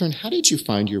 Kathryn, how did you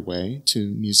find your way to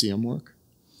museum work?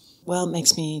 Well, it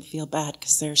makes me feel bad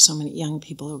because there are so many young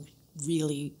people who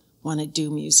really want to do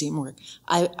museum work.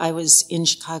 I was in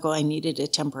Chicago. I needed a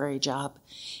temporary job,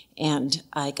 and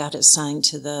I got assigned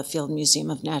to the Field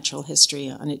Museum of Natural History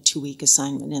on a 2-week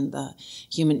assignment in the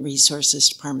Human Resources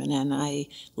Department, and I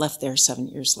left there 7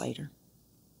 years later.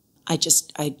 I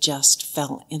just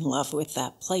fell in love with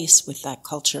that place, with that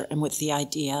culture, and with the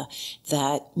idea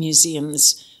that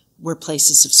museums were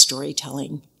places of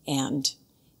storytelling, and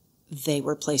they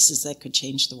were places that could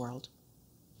change the world.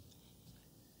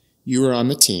 You were on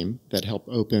the team that helped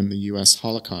open the U.S.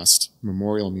 Holocaust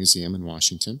Memorial Museum in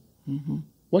Washington. Mm-hmm.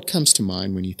 What comes to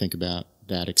mind when you think about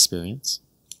that experience?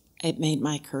 It made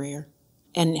my career.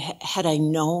 And had I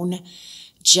known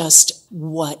just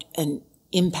what an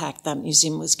impact that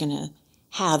museum was going to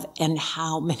have and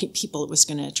how many people it was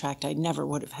going to attract, I never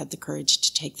would have had the courage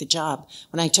to take the job.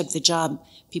 When I took the job,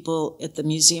 people at the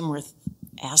museum were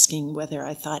asking whether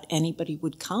I thought anybody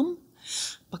would come,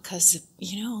 because,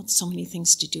 so many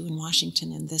things to do in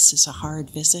Washington, and this is a hard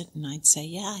visit. And I'd say,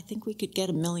 yeah, I think we could get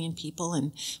 1 million people,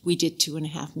 and we did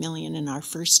 2.5 million in our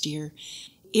first year.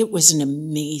 It was an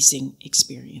amazing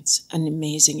experience.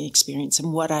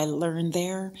 And what I learned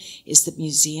there is that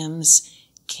museums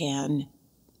can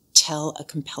tell a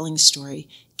compelling story,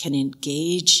 can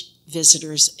engage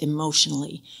visitors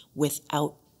emotionally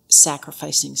without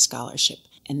sacrificing scholarship.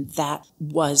 And that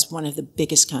was one of the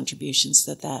biggest contributions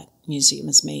that museum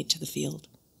has made to the field.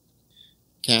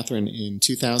 Kathryn, in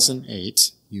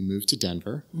 2008, you moved to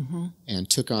Denver and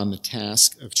took on the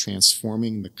task of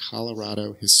transforming the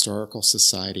Colorado Historical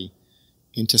Society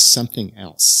into something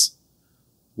else.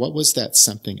 What was that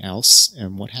something else,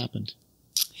 and what happened?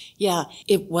 Yeah,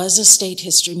 it was a state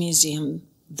history museum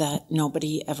that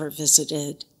nobody ever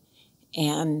visited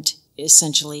and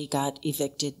essentially got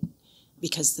evicted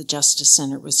because the Justice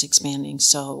Center was expanding.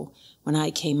 So when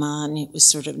I came on, it was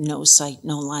sort of no sight,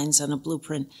 no lines on a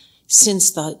blueprint.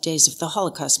 Since the days of the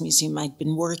Holocaust Museum, I'd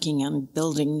been working on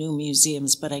building new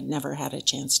museums, but I'd never had a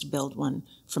chance to build one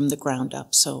from the ground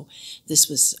up. So this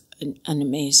was an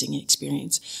amazing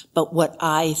experience. But what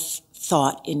I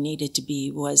thought it needed to be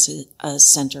was a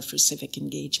center for civic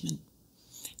engagement,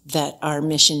 that our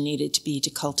mission needed to be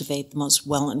to cultivate the most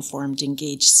well-informed,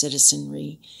 engaged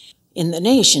citizenry in the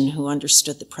nation who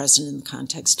understood the present in the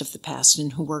context of the past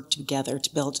and who worked together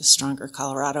to build a stronger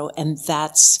Colorado. And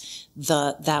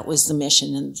that was the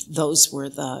mission, and those were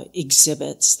the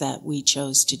exhibits that we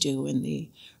chose to do in the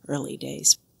early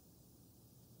days.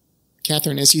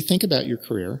 Kathryn, as you think about your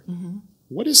career,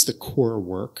 what is the core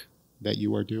work that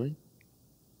you are doing?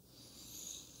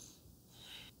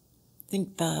 I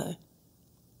think the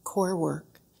core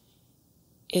work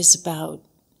is about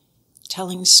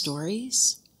telling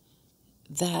stories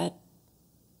that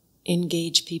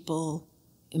engage people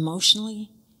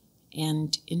emotionally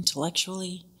and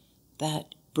intellectually,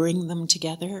 that bring them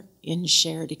together in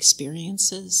shared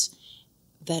experiences,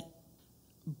 that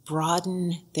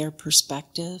broaden their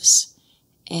perspectives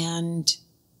and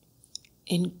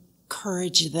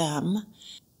encourage them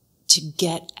to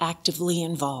get actively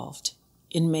involved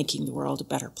in making the world a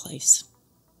better place.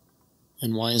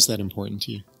 And why is that important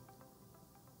to you?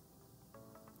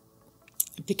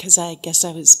 Because I guess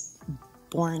I was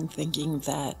born thinking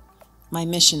that my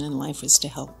mission in life was to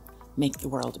help make the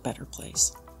world a better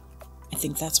place. I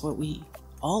think that's what we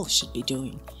all should be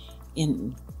doing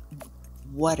in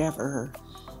whatever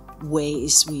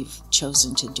ways we've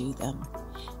chosen to do them.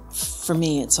 For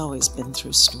me, it's always been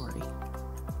through story.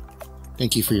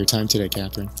 Thank you for your time today,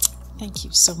 Kathryn. Thank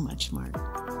you so much, Mark.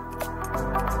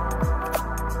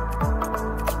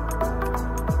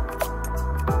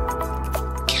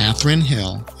 Kathryn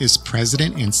Hill is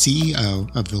president and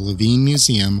CEO of the Levine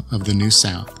Museum of the New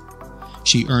South.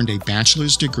 She earned a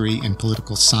bachelor's degree in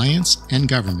political science and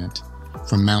government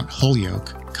from Mount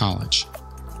Holyoke College.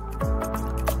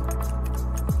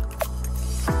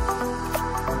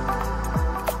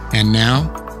 And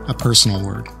now, a personal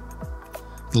word.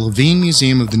 The Levine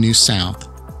Museum of the New South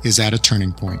is at a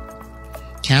turning point.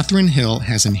 Kathryn Hill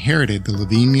has inherited the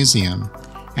Levine Museum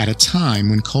at a time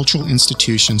when cultural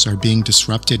institutions are being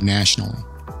disrupted nationally.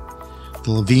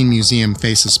 The Levine Museum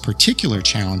faces particular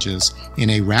challenges in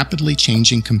a rapidly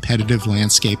changing competitive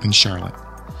landscape in Charlotte.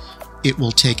 It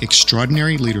will take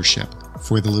extraordinary leadership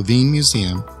for the Levine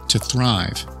Museum to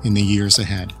thrive in the years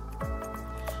ahead.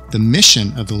 The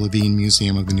mission of the Levine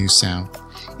Museum of the New South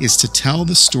is to tell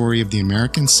the story of the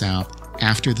American South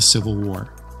after the Civil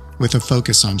War, with a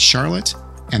focus on Charlotte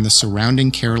and the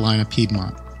surrounding Carolina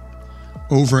Piedmont.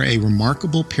 Over a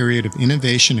remarkable period of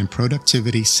innovation and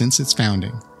productivity since its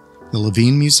founding, the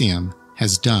Levine Museum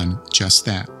has done just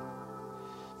that.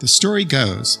 The story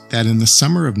goes that in the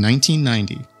summer of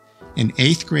 1990, an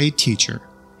 8th grade teacher,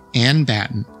 Ann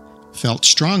Batten, felt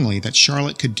strongly that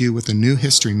Charlotte could do with a new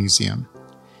history museum,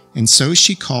 and so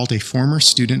she called a former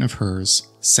student of hers,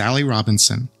 Sally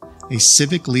Robinson, a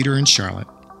civic leader in Charlotte,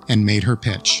 and made her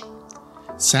pitch.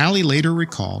 Sally later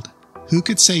recalled, who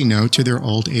could say no to their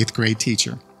old 8th grade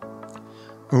teacher?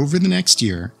 Over the next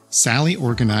year, Sally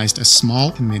organized a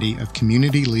small committee of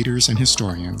community leaders and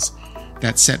historians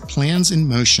that set plans in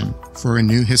motion for a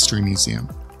new history museum.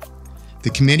 The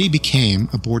committee became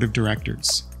a board of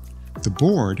directors. The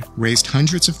board raised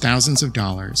hundreds of thousands of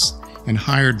dollars and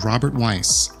hired Robert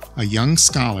Weiss, a young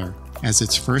scholar, as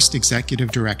its first executive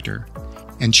director,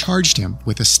 and charged him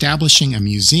with establishing a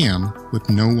museum with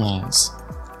no walls.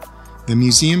 The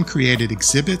museum created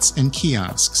exhibits and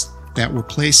kiosks that were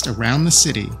placed around the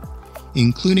city,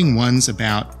 including ones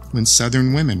about when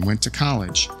Southern women went to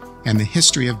college and the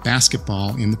history of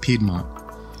basketball in the Piedmont.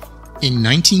 In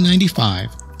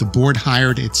 1995, the board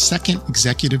hired its second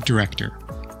executive director,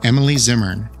 Emily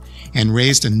Zimmern, and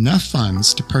raised enough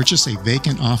funds to purchase a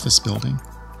vacant office building.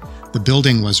 The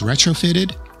building was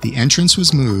retrofitted, the entrance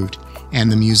was moved,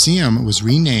 and the museum was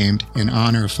renamed in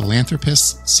honor of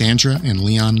philanthropists Sandra and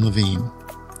Leon Levine.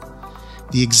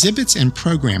 The exhibits and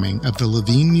programming of the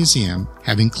Levine Museum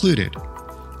have included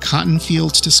Cotton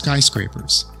Fields to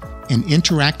Skyscrapers, an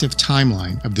interactive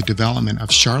timeline of the development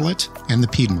of Charlotte and the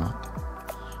Piedmont;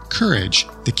 Courage,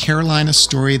 the Carolina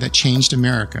Story That Changed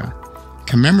America,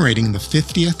 commemorating the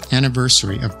 50th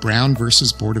anniversary of Brown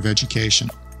versus Board of Education;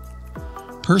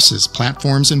 Purses,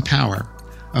 Platforms, and Power,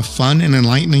 a fun and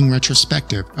enlightening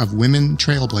retrospective of women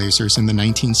trailblazers in the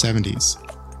 1970s;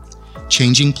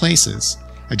 Changing Places,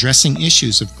 addressing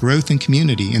issues of growth and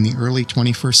community in the early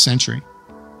 21st century;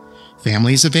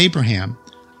 Families of Abraham,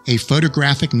 a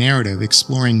photographic narrative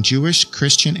exploring Jewish,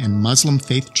 Christian, and Muslim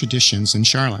faith traditions in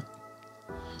Charlotte;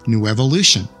 New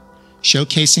Evolution,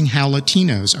 showcasing how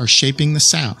Latinos are shaping the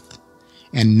South;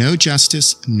 and No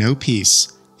Justice, No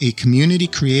Peace, a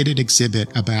community-created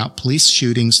exhibit about police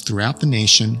shootings throughout the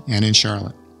nation and in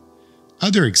Charlotte.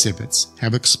 Other exhibits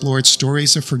have explored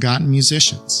stories of forgotten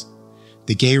musicians,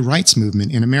 the gay rights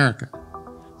movement in America,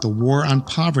 the war on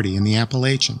poverty in the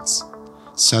Appalachians,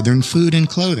 Southern food and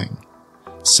clothing,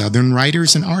 Southern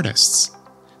writers and artists,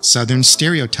 Southern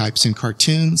stereotypes in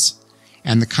cartoons,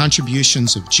 and the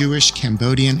contributions of Jewish,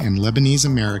 Cambodian, and Lebanese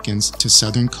Americans to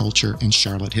Southern culture and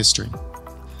Charlotte history.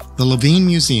 The Levine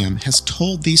Museum has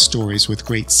told these stories with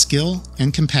great skill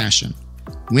and compassion,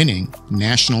 winning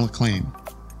national acclaim.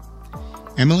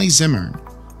 Emily Zimmern,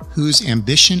 whose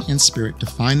ambition and spirit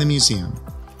define the museum,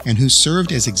 and who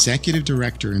served as executive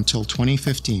director until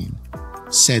 2015,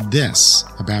 said this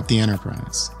about the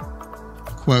enterprise.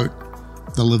 Quote,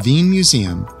 "The Levine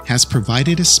Museum has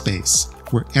provided a space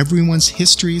where everyone's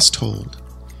history is told,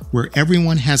 where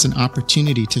everyone has an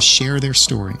opportunity to share their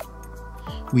story.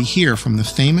 We hear from the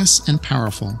famous and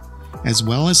powerful, as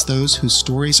well as those whose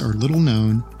stories are little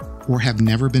known or have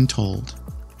never been told.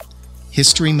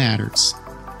 History matters.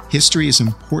 History is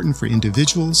important for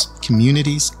individuals,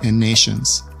 communities, and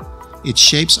nations. It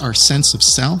shapes our sense of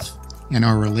self and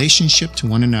our relationship to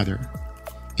one another.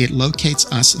 It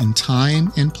locates us in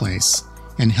time and place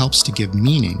and helps to give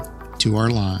meaning to our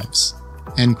lives."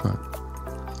 End quote.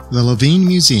 The Levine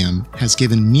Museum has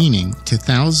given meaning to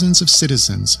thousands of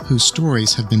citizens whose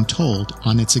stories have been told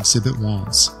on its exhibit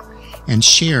walls and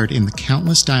shared in the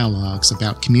countless dialogues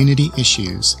about community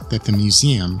issues that the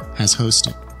museum has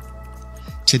hosted.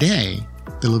 Today,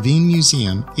 the Levine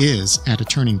Museum is at a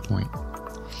turning point.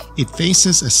 It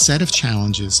faces a set of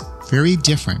challenges very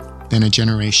different than a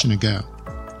generation ago.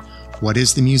 What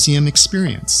is the museum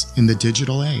experience in the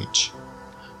digital age?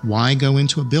 Why go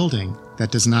into a building that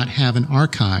does not have an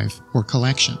archive or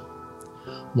collection?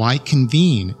 Why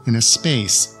convene in a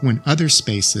space when other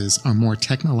spaces are more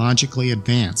technologically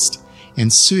advanced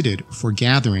and suited for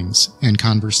gatherings and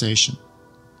conversation?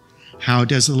 How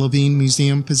does the Levine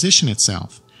Museum position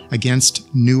itself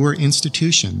against newer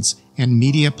institutions and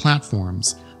media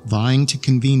platforms vying to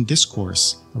convene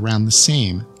discourse around the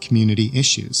same community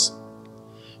issues?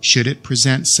 Should it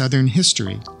present Southern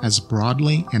history as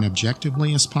broadly and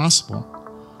objectively as possible,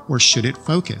 or should it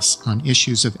focus on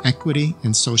issues of equity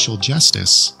and social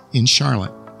justice in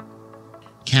Charlotte?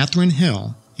 Kathryn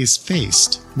Hill is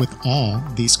faced with all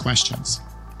these questions.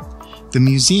 The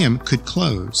museum could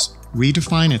close,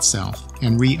 redefine itself,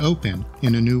 and reopen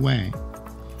in a new way.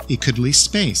 It could lease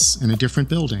space in a different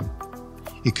building.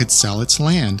 It could sell its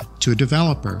land to a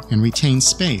developer and retain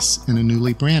space in a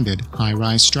newly branded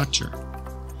high-rise structure.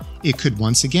 It could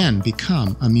once again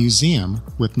become a museum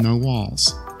with no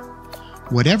walls.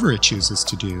 Whatever it chooses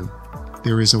to do,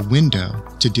 there is a window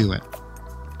to do it.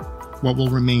 What will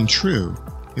remain true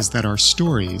is that our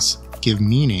stories give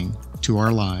meaning to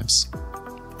our lives.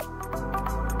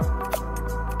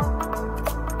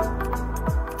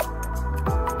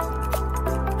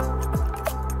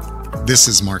 This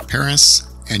is Mark Paris,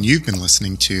 and you've been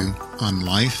listening to On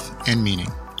Life and Meaning.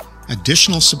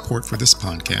 Additional support for this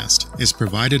podcast is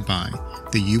provided by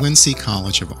the UNC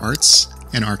College of Arts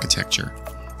and Architecture,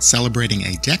 celebrating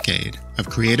a decade of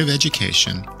creative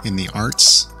education in the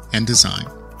arts and design.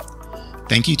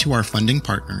 Thank you to our funding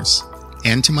partners,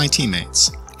 and to my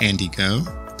teammates, Andy Go,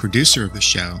 producer of the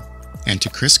show, and to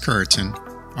Chris Curriton,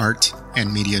 Art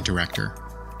and Media Director.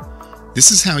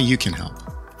 This is how you can help.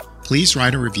 Please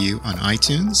write a review on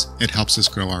iTunes. It helps us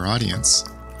grow our audience.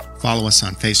 Follow us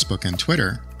on Facebook and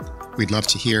Twitter. We'd love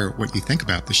to hear what you think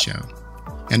about the show.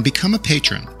 And become a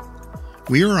patron.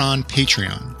 We are on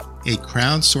Patreon, a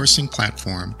crowdsourcing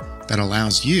platform that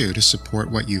allows you to support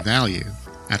what you value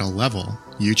at a level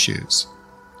you choose.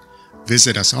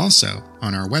 Visit us also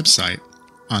on our website,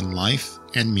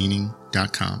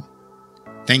 onlifeandmeaning.com.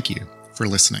 Thank you for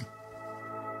listening.